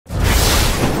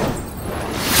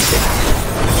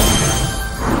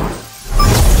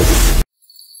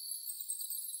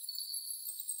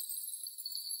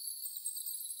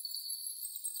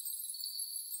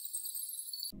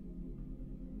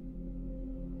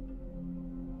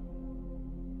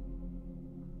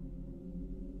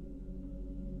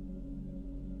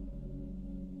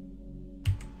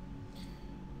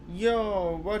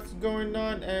Yo, what's going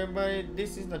on, everybody?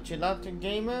 This is the Gelato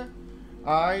Gamer.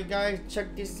 Alright guys,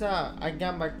 check this out. I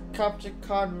got my capture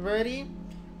card ready.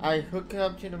 I hook it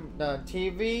up to the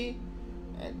TV,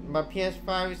 and my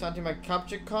PS5 is onto my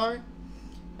capture card,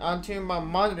 onto my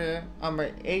monitor on my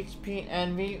HP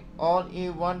Envy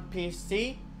All-in-One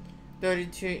PC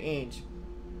 32-inch.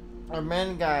 And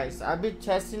man guys, I've been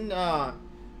testing the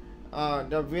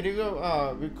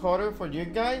video recorder for you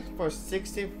guys for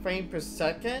 60 frames per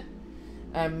second,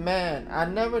 and man, I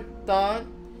never thought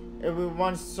it would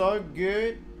run so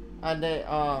good on the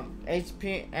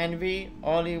HP Envy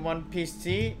All-in-One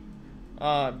PC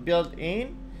built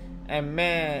in. And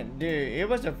man, dude, it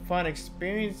was a fun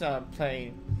experience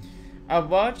playing. I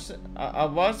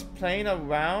was playing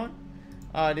around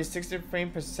the 60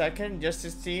 frames per second just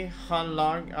to see how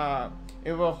long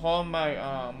it will hold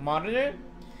my monitor.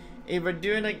 If we're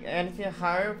doing like anything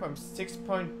higher from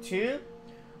 6.2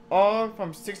 or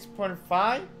from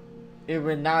 6.5, it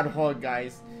will not hold,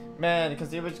 guys. Man,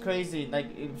 because it was crazy.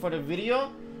 Like for the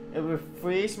video, it would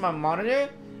freeze my monitor.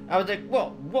 I was like, whoa,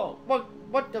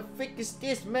 what the frick is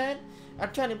this, man?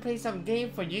 I'm trying to play some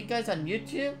game for you guys on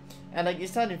YouTube, and like it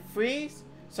started to freeze.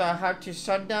 So I had to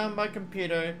shut down my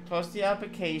computer, close the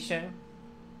application,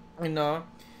 you know.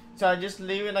 So I just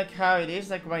leave it like how it is,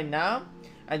 like right now.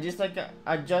 I just like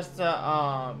adjust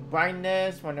the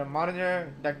brightness for the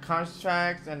monitor, the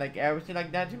contrast, and like everything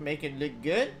like that to make it look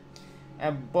good.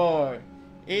 And boy,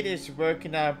 it is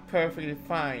working out perfectly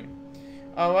fine.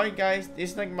 Alright guys,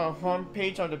 this is like my home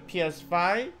page of the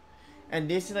PS5, and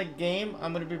this is a game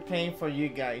I'm gonna be playing for you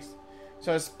guys.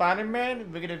 So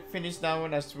Spider-Man, we're gonna finish that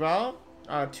one as well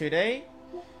today.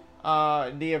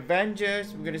 The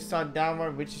Avengers, we're gonna start that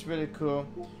one, which is really cool.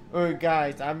 Oh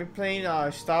guys, I've been playing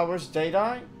Star Wars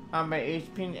Jedi on my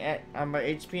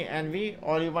HP Envy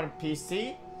All-in-One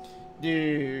PC.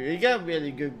 Dude, it got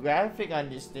really good graphic on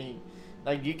this thing.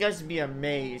 Like, you guys be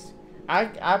amazed. I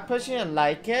personally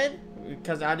like it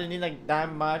because I didn't need like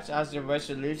that much as the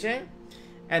resolution,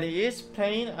 and it is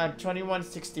playing at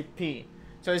 2160p,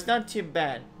 so it's not too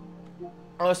bad.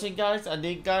 Also guys, I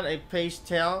did got a Plague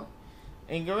Tale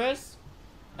Ingress,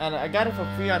 and I got it for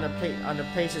free on the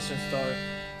PlayStation Store.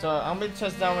 So I'm gonna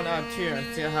test that one out too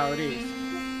and see how it is.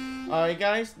 Alright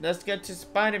guys, let's get to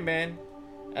Spider-Man,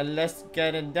 and let's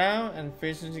get it down and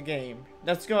finish the game.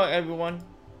 Let's go everyone.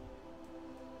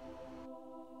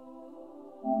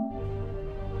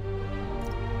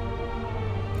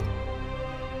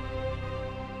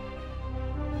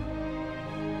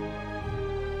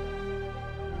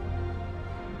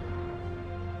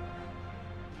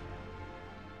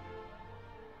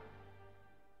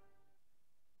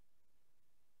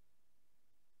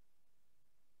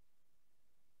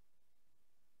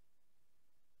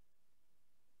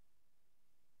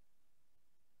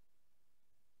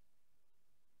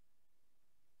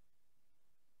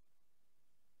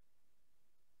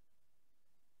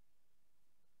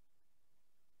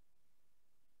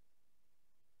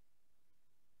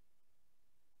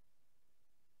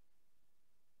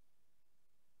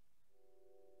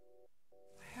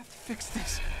 Fix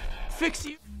this. Fix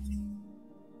you.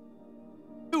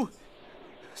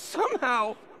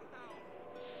 Somehow.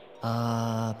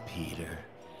 Ah, Peter.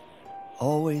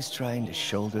 Always trying to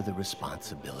shoulder the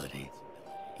responsibility,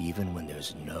 even when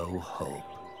there's no hope.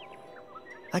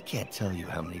 I can't tell you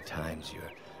how many times your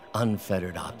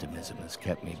unfettered optimism has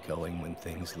kept me going when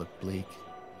things look bleak.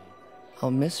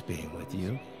 I'll miss being with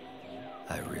you.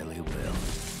 I really will.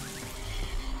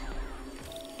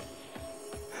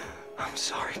 I'm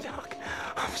sorry, Doc.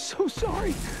 I'm so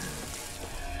sorry.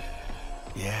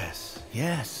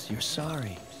 Yes, you're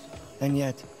sorry. And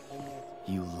yet,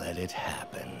 you let it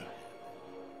happen.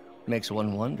 Makes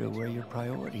one wonder where your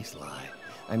priorities lie.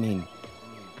 I mean,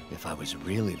 if I was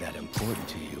really that important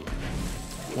to you,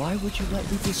 why would you let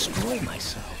me destroy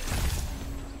myself?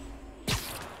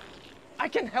 I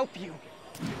can help you.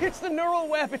 It's the neural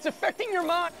web. It's affecting your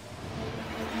mind.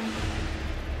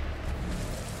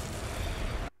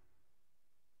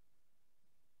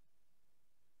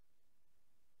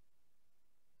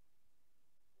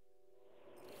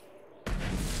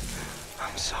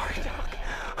 I'm sorry, Doc.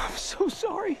 I'm so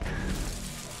sorry.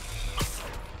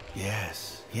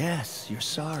 Yes, you're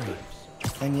sorry.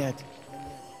 And yet,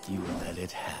 you let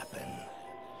it happen.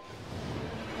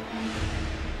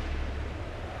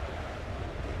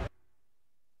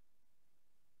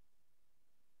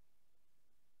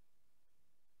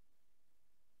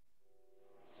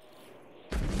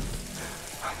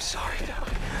 I'm sorry, Doc.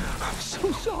 I'm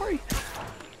so sorry.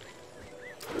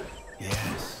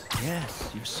 Yes,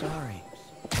 you're sorry.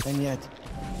 And yet,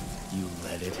 you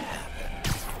let it happen.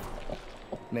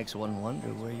 Makes one wonder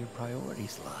where your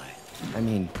priorities lie. I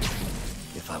mean,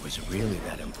 if I was really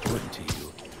that important to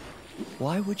you,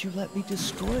 why would you let me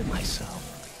destroy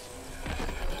myself?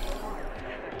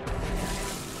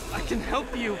 I can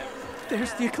help you.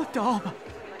 There's the Ecliptalba.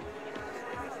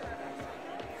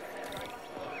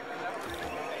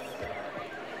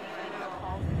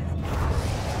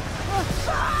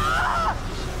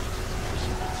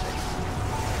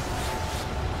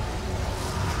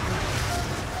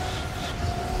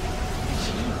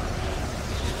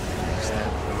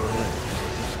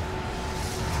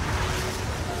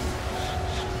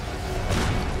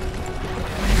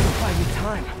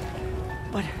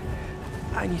 But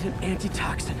I need an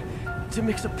antitoxin to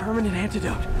mix a permanent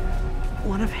antidote.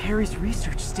 One of Harry's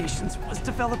research stations was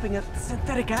developing a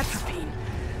synthetic atropine.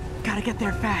 Gotta get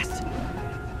there fast.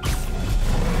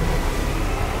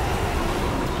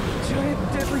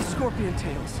 Giant deadly scorpion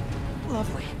tails.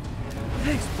 Lovely.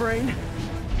 Thanks, Brain.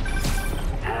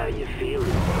 How you feeling,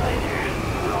 Spider?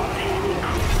 Raw panic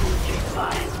cruising just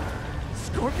fine.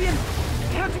 Scorpion?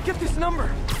 How'd you get this number?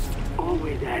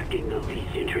 Always asking the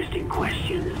least interesting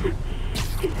questions.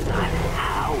 It's not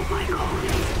how am I calling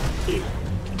you,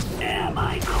 it's am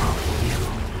I calling you?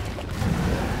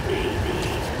 Maybe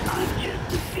I'm just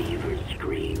the fevered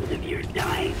screams of your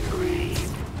dying brain.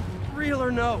 Real or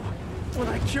no, when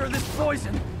I cure this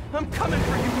poison, I'm coming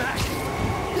for you, Mac.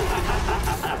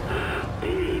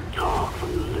 Big talk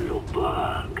from the little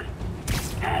bug.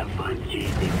 Have fun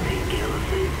chasing pink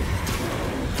elephants.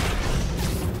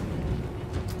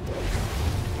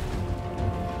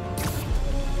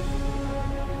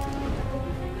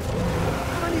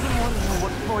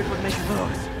 Freud would make of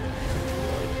those.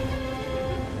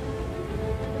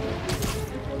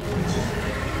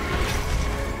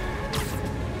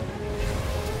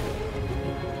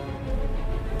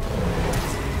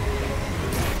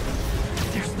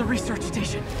 There's the research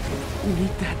station. We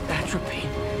need that atropine.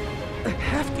 I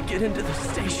have to get into the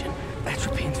station.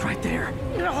 Atropine's right there.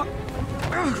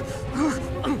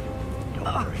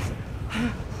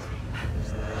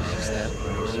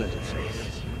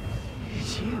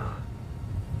 It's you.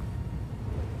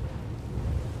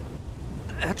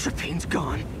 Atropine's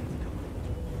gone.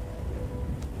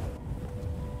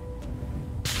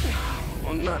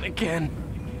 Well, not again.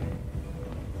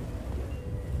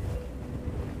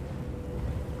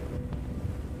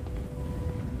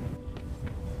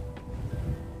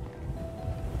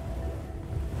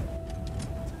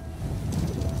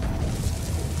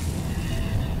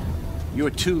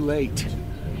 You're too late.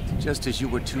 Just as you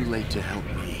were too late to help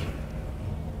me.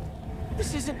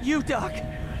 This isn't you, Doc.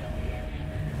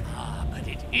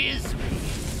 Is me.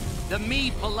 The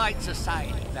me polite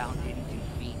society found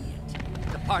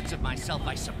inconvenient. The parts of myself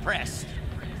I suppressed.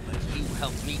 But you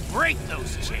helped me break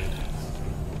those chains.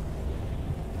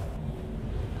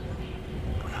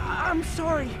 I'm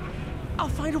sorry. I'll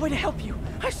find a way to help you.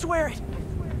 I swear it.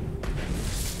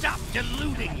 Stop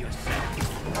deluding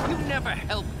yourself. You never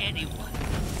help anyone.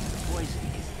 Poison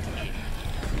is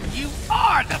in. You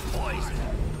are the poison.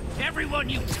 Everyone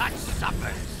you touch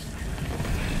suffers.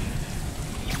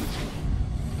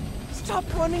 Stop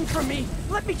running from me!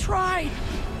 Let me try!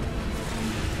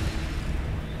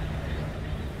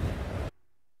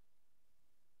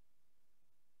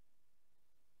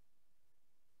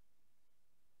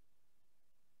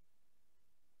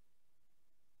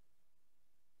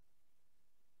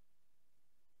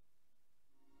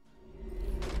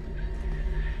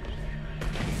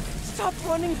 Stop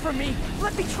running from me!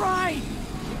 Let me try!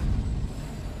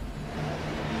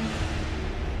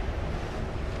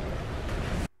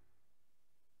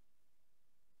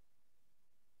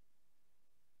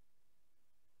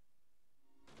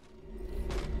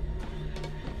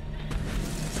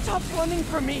 Stop running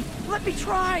from me! Let me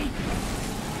try!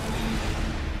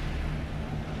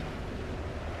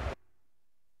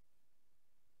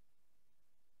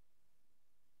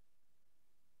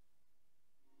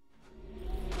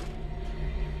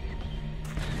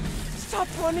 Stop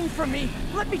running from me!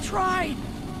 Let me try!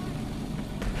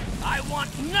 I want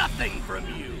nothing from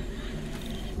you!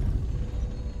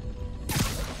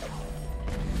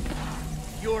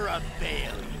 You're a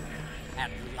failure at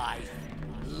life,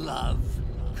 love,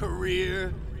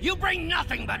 career. You bring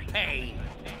nothing but pain!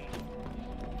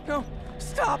 No,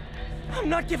 stop! I'm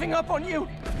not giving up on you!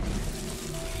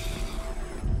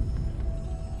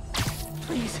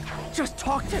 Please, just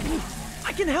talk to me.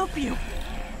 I can help you.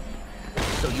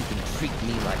 So you can treat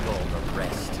me like all the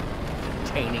rest.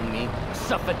 Containing me,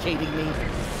 suffocating me.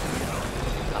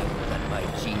 I will let my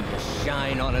genius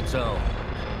shine on its own.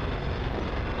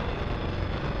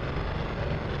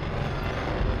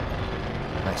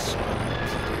 I saw you,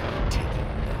 Peter,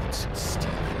 taking thoughts,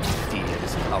 stealing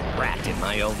ideas, a rat in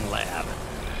my own lab.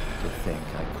 To think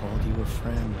I called you a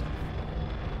friend.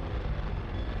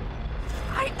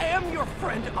 I am your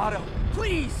friend, Otto.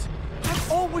 Please!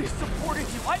 I've always supported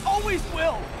you. I always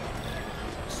will!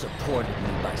 Supported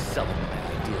me by selling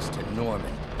my ideas to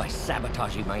Norman, by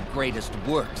sabotaging my greatest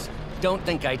works. Don't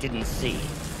think I didn't see. Don't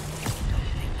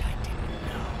think I didn't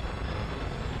know.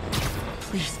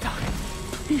 Please, Doc.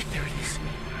 There it is.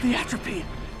 The atropine.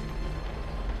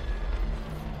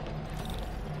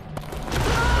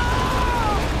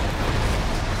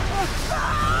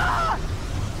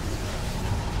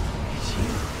 It's you.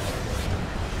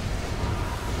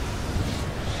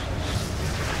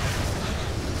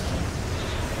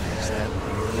 Is that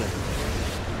really?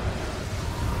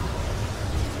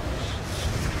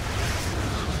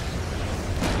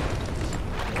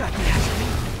 Got the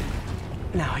atropine.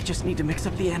 Now I just need to mix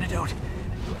up the antidote.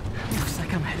 Looks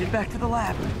like I'm headed back to the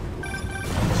lab.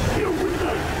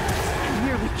 I'm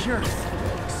nearly cured.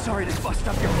 Sorry to bust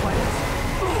up your plans.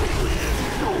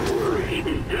 Don't worry.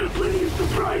 Plenty of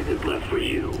surprises left for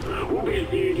you. We'll be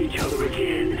seeing each other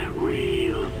again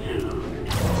real soon.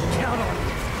 Count on me.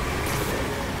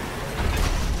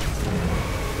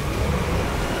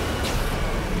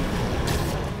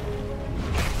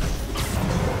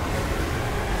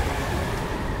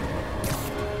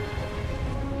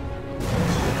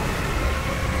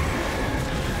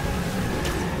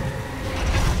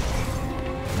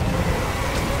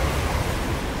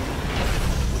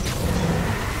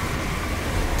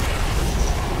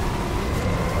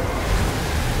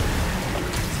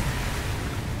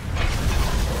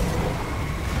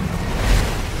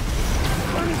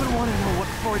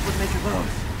 Would make of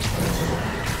those.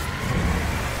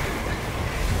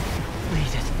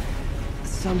 Made it.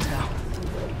 Somehow.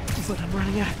 But I'm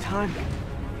running out of time.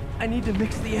 I need to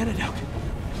mix the antidote.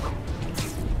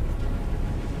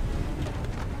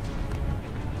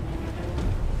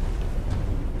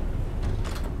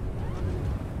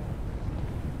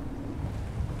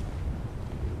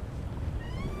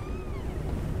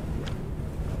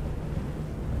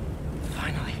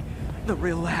 Finally, the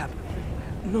real lab.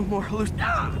 No more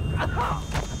hallucinations.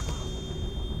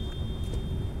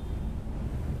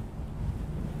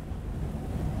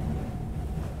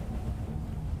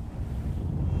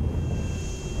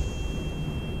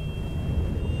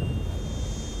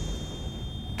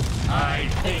 I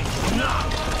think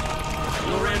not.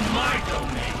 You're in my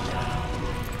domain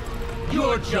now.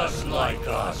 You're just like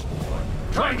Osborn,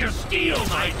 trying to steal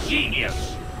my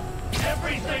genius.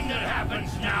 Everything that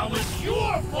happens now is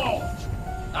your fault.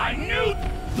 I knew.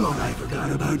 Thought I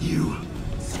forgot about you.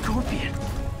 Scorpion,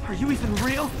 are you even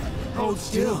real? Hold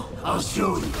still. I'll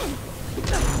show you.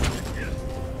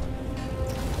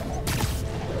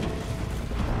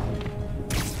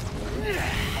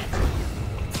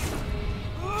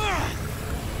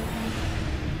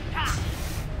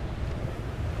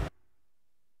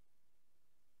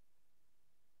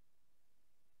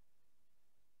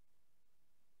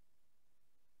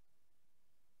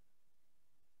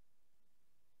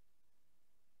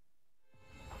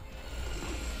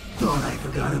 Thought I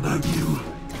forgot about you.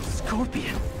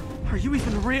 Scorpion, are you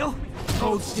even real?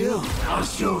 Hold still. I'll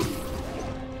show you.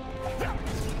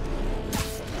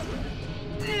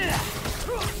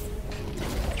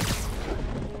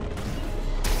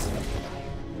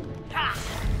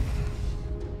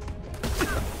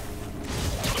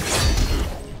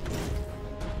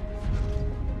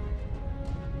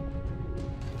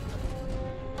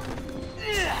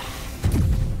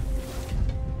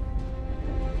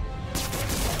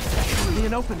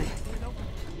 An opening.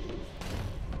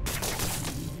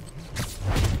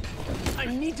 I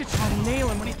need to try to nail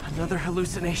him when he... Another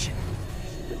hallucination.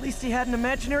 At least he had an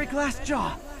imaginary glass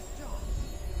jaw.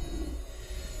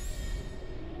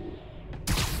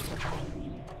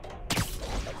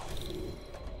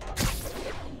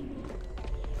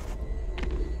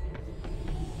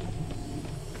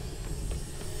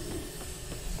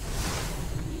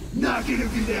 Not gonna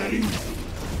be that easy.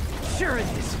 Sure it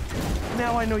is.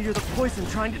 Now I know you're the poison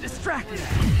trying to distract me.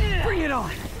 Bring it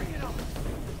on!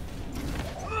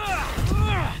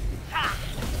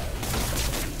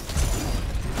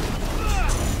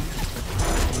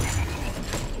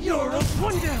 You're up!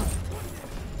 One down!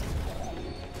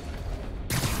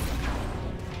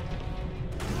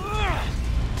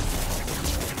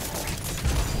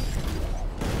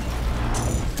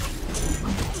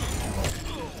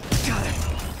 Got it!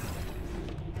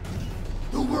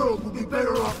 The world will be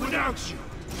better off without you.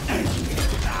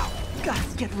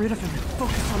 Gotta get rid of him and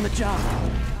focus on the job.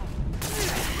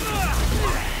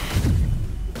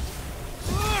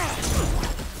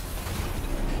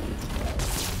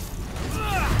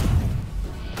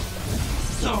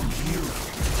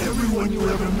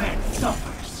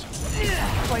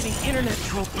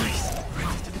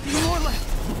 few more left.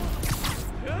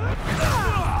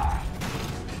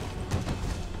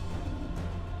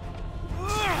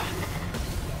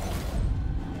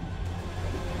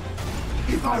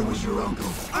 If I was your uncle,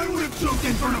 I would have choked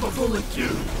in front of a bullet too.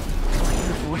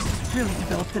 Your voice has really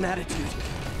developed an attitude.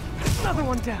 Another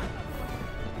one down.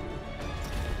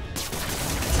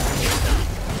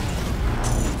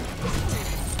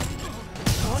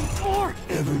 One more.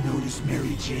 Ever notice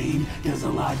Mary Jane does a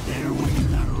lot better when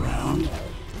you're not around?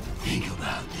 Think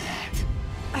about that.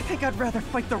 I think I'd rather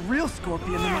fight the real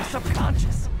Scorpion than my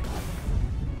subconscious.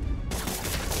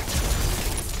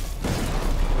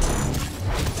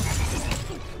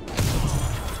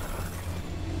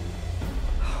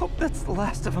 Hope that's the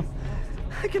last of them.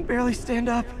 I can barely stand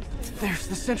up. There's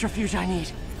the centrifuge I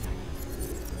need.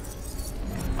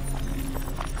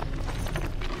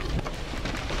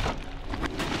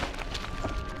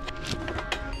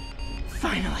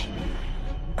 Finally.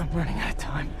 I'm running out of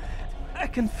time. I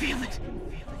can feel it.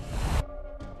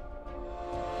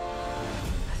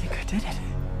 I think I did it.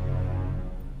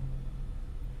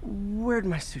 Where'd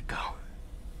my suit go?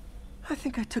 I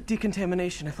think I took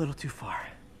decontamination a little too far.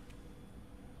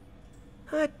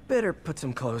 I'd better put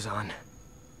some clothes on.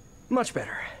 Much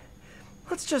better.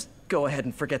 Let's just go ahead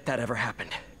and forget that ever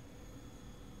happened.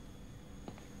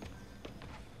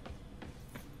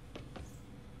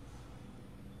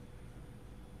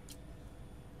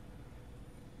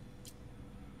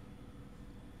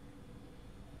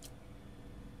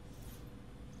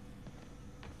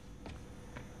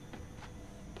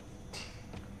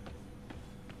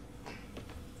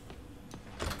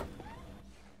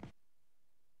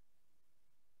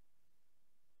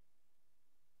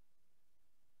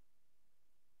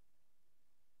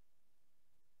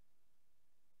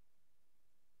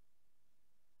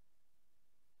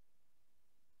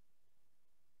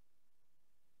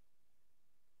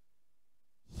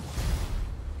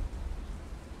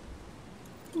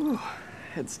 Ooh,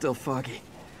 head's still foggy.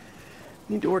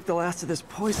 Need to work the last of this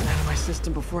poison out of my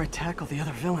system before I tackle the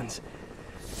other villains.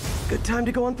 Good time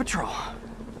to go on patrol.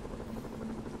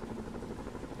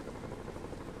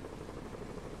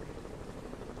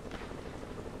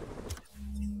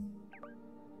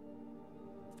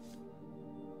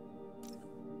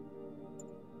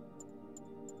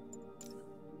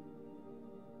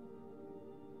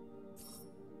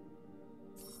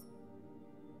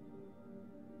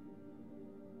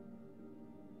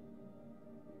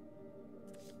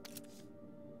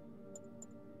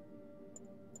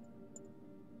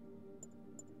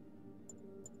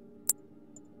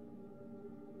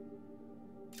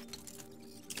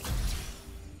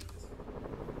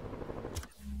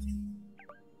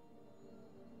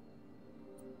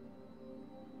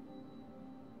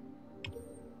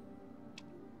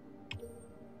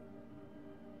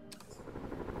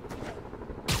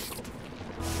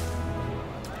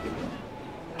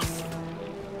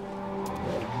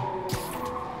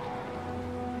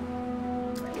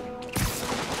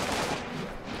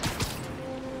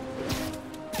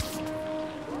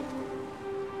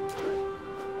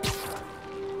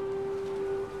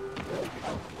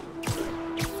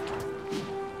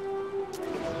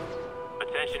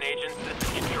 Attention agents, this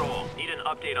is Control. Need an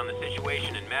update on the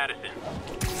situation in Madison.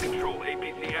 Control,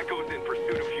 APC Echo is in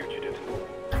pursuit of fugitives.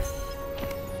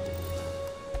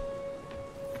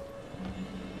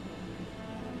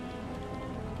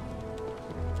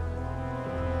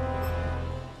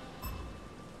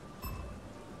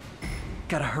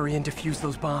 Gotta hurry and defuse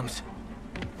those bombs.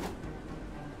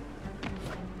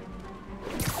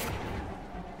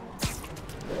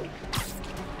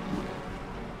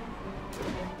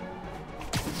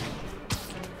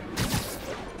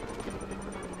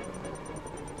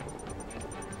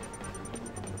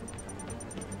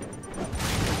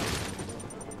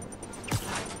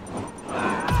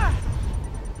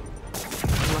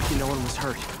 Lucky no one was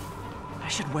hurt. I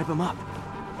should web them up.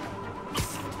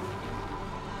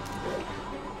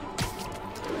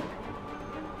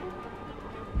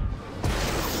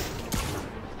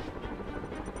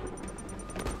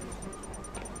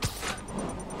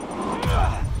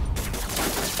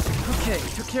 Okay,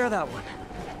 took care of that one.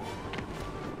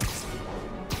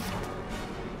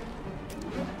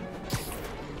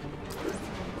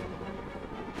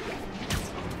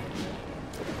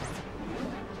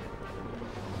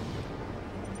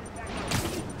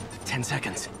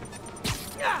 Seconds.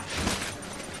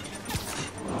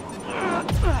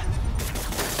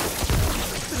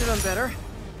 Could have done better.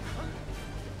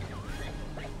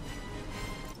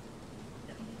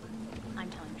 I'm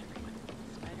telling everyone.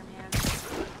 Spider-Man.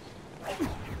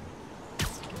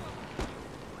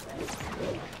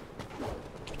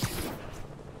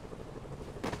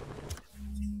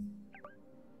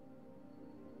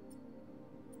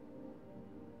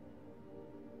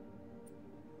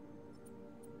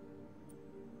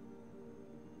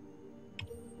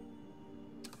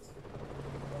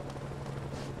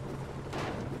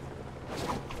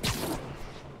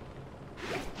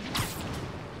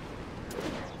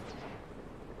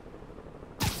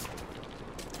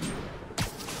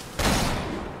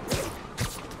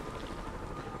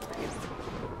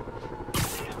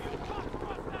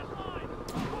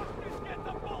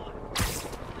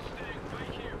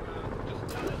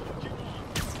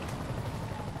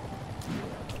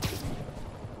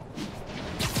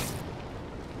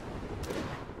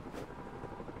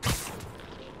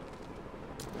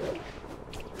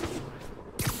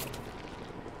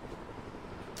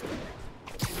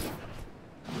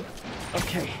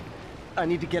 I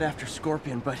need to get after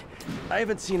Scorpion, but I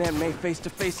haven't seen Aunt May face to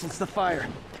face since the fire.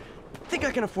 Think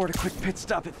I can afford a quick pit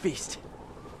stop at Feast.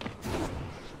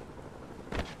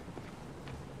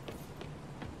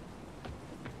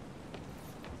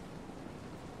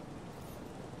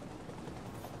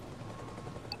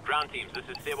 Ground teams, this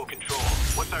is Stable Control.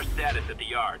 What's our status at the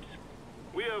yards?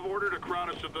 We have ordered a crowd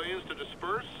of civilians to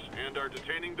disperse and are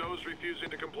detaining those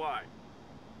refusing to comply.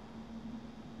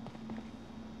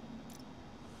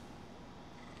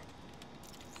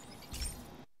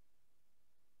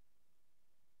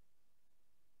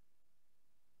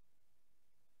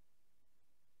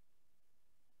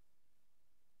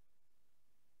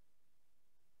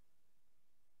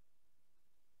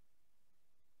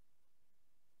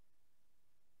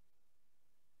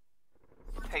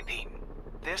 Hey Pete,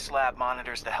 this lab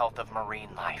monitors the health of marine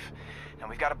life, and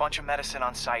we've got a bunch of medicine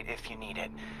on site if you need it.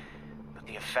 But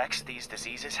the effects these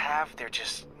diseases have, they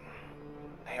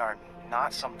are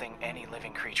not something any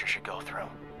living creature should go through.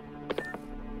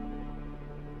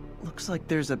 Looks like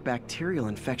there's a bacterial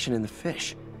infection in the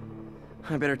fish.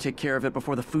 I better take care of it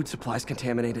before the food supply's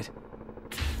contaminated.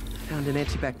 Found an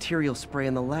antibacterial spray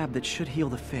in the lab that should heal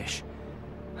the fish.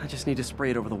 I just need to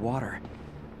spray it over the water.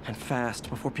 And fast,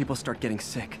 before people start getting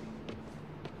sick.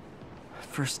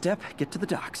 First step, get to the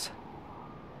docks.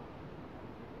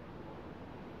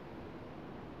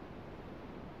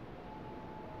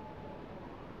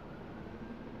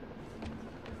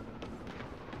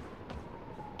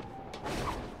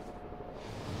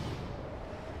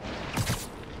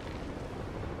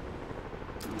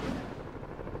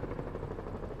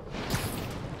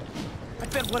 I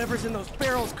bet whatever's in those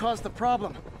barrels caused the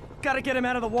problem. Gotta get him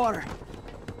out of the water.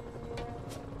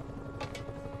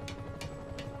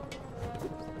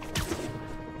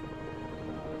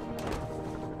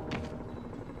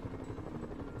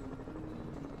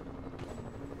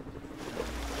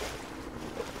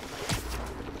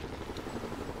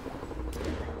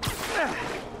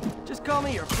 Just call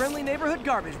me your friendly neighborhood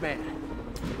garbage man.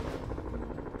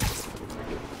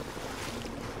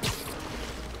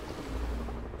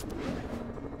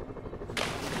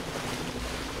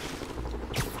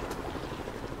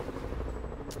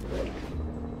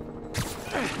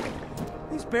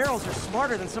 These barrels are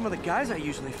smarter than some of the guys I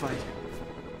usually fight.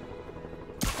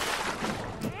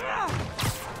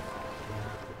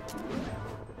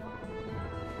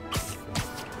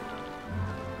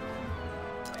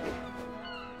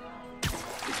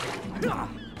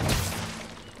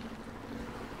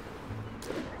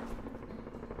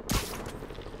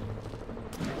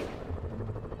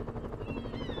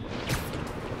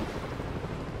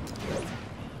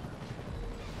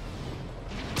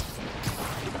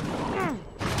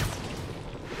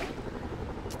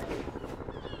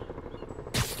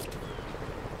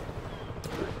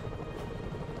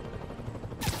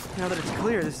 Now that it's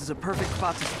clear, this is a perfect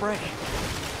spot to spray.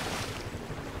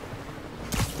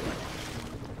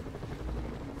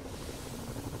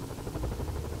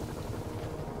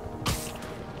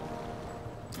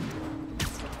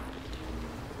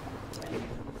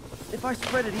 If I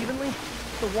spread it evenly,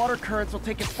 the water currents will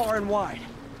take it far and wide.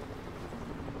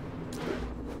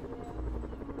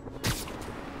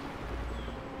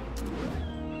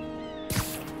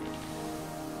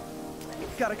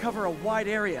 Gotta cover a wide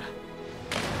area.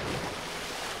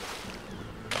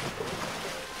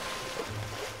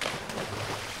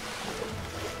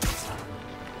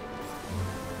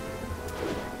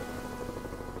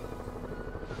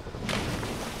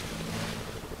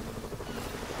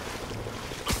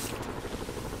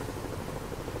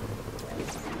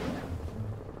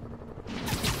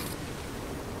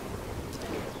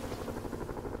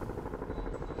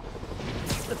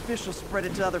 The fish will spread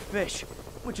it to other fish,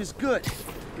 which is good,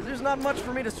 because there's not much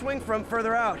for me to swing from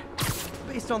further out.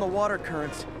 Based on the water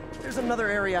currents, there's another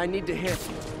area I need to hit.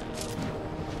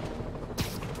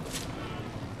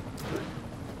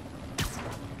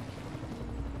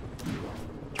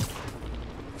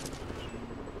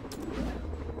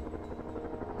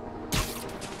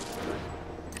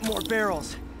 More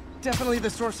barrels. Definitely the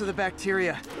source of the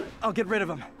bacteria. I'll get rid of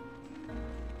them.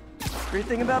 Great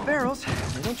thing about barrels,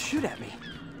 they don't shoot at me.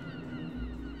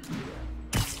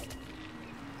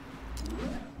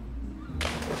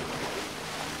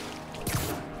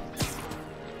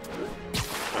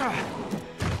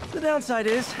 The downside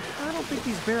is, I don't think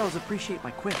these barrels appreciate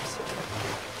my quips.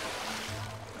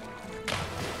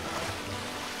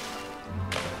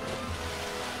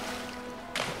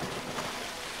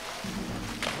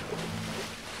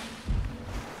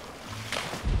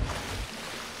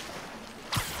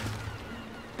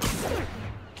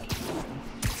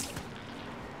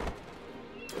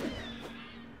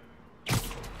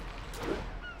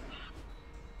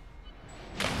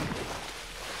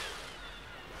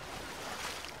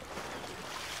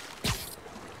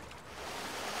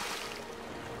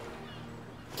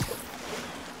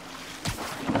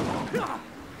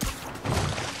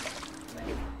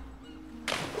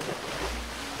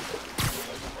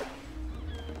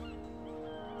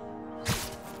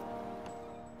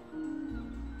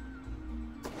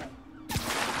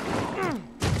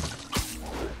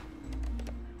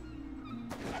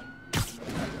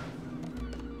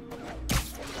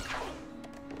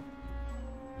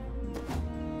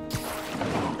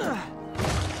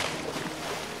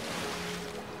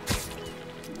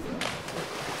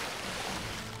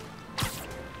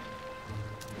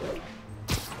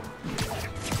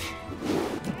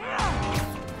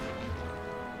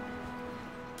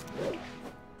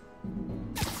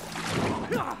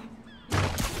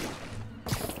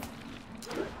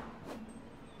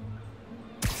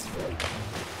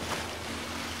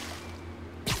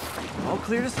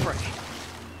 clear to spray.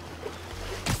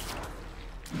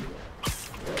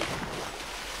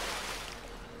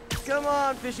 Come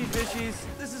on, fishy fishies.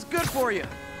 This is good for you.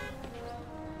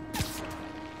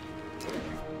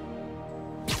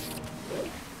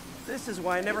 This is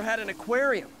why I never had an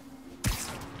aquarium.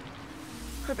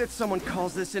 I bet someone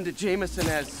calls this into Jameson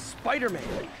as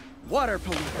Spider-Man, water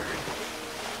polluter.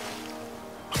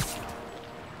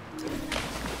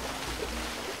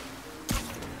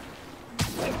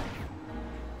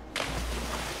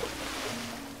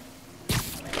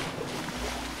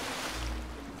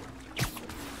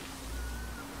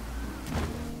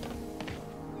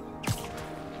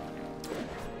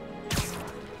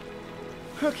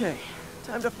 Okay,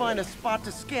 time to find a spot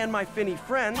to scan my finny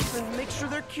friends and make sure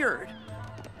they're cured.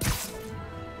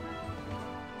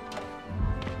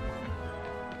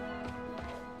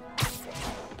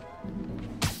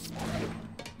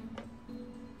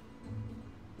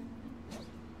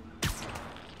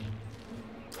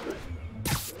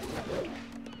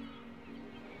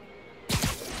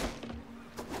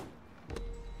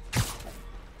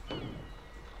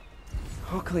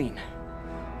 All clean.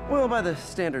 Well, by the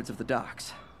standards of the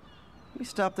docks. We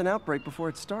stopped an outbreak before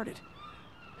it started.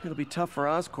 It'll be tough for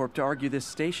Oscorp to argue this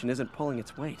station isn't pulling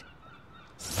its weight.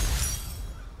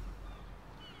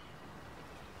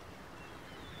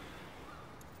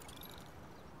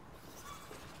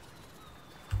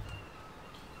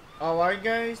 Alright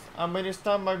guys, I'm gonna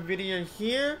start my video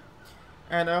here,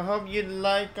 and I hope you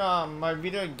like my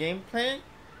video gameplay.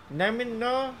 Let me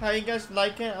know how you guys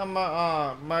like it on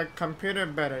my computer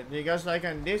better. Do you guys like it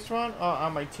on this one or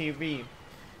on my TV?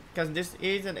 Because this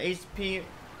is an HP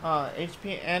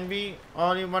Envy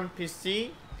all-in-one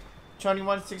PC,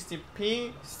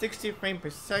 2160p, 60 frames per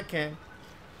second,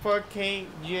 4K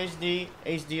UHD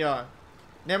HDR.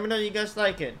 Let me know you guys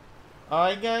like it.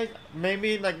 Alright guys,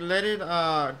 maybe like later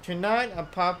tonight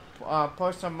I'll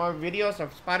post some more videos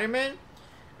of Spider-Man,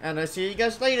 and I'll see you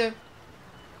guys later.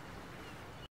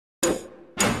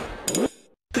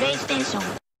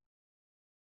 PlayStation